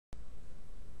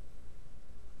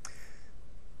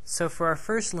So for our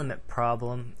first limit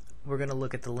problem, we're going to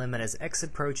look at the limit as x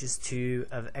approaches 2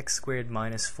 of x squared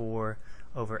minus 4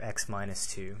 over x minus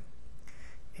 2.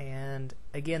 And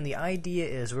again, the idea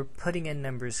is we're putting in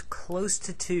numbers close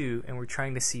to 2 and we're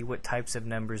trying to see what types of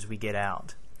numbers we get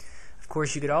out. Of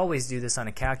course, you could always do this on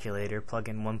a calculator, plug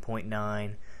in 1.9,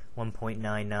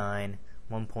 1.99,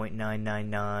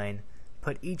 1.999,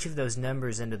 put each of those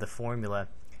numbers into the formula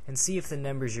and see if the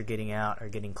numbers you're getting out are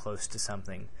getting close to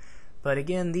something. But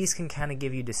again, these can kind of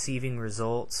give you deceiving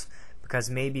results because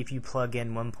maybe if you plug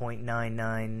in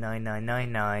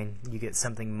 1.999999, you get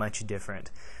something much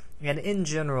different. And in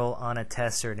general, on a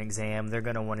test or an exam, they're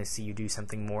going to want to see you do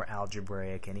something more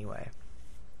algebraic anyway.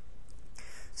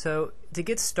 So to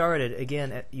get started,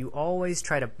 again, you always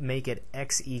try to make it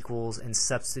x equals and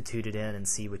substitute it in and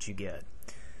see what you get.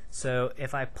 So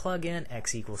if I plug in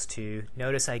x equals 2,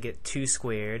 notice I get 2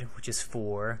 squared, which is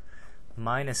 4,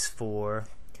 minus 4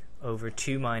 over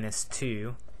 2 minus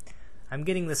 2. I'm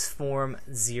getting this form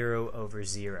 0 over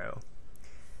 0,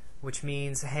 which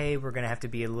means, hey, we're going to have to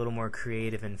be a little more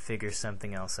creative and figure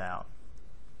something else out.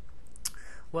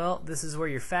 Well, this is where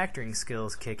your factoring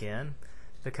skills kick in,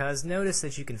 because notice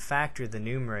that you can factor the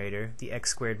numerator, the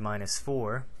x squared minus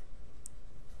 4,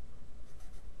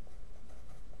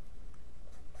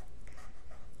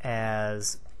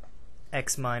 as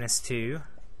x minus 2,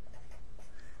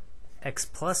 x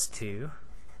plus 2.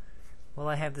 Well,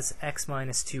 I have this x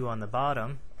minus 2 on the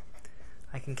bottom.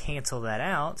 I can cancel that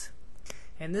out.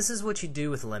 And this is what you do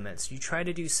with limits. You try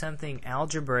to do something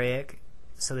algebraic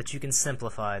so that you can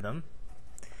simplify them.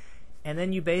 And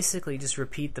then you basically just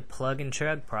repeat the plug and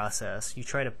chug process. You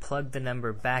try to plug the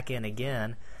number back in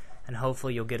again, and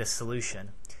hopefully you'll get a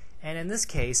solution. And in this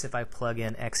case, if I plug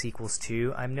in x equals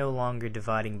 2, I'm no longer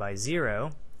dividing by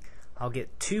 0. I'll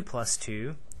get 2 plus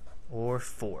 2, or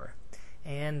 4.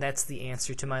 And that's the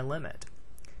answer to my limit.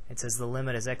 It says the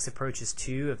limit as x approaches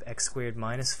 2 of x squared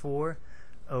minus 4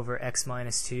 over x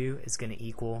minus 2 is going to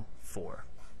equal 4.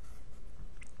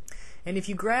 And if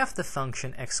you graph the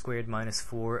function x squared minus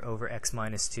 4 over x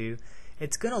minus 2,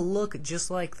 it's going to look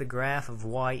just like the graph of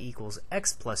y equals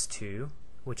x plus 2,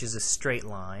 which is a straight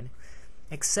line,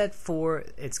 except for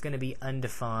it's going to be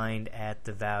undefined at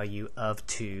the value of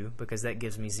 2, because that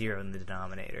gives me 0 in the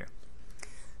denominator.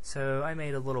 So I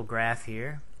made a little graph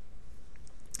here.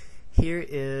 Here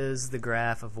is the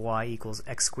graph of y equals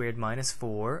x squared minus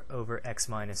 4 over x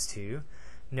minus 2.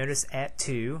 Notice at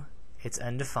 2, it's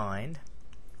undefined.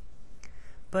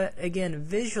 But again,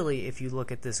 visually, if you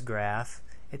look at this graph,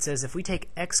 it says if we take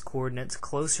x coordinates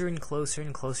closer and closer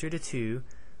and closer to 2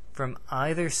 from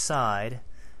either side,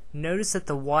 notice that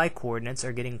the y coordinates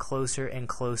are getting closer and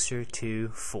closer to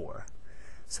 4.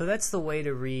 So that's the way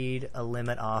to read a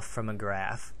limit off from a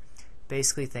graph.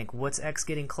 Basically think, what's x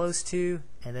getting close to?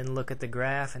 And then look at the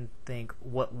graph and think,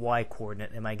 what y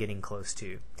coordinate am I getting close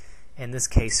to? In this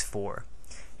case, 4.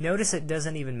 Notice it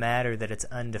doesn't even matter that it's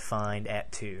undefined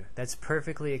at 2. That's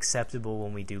perfectly acceptable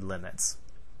when we do limits.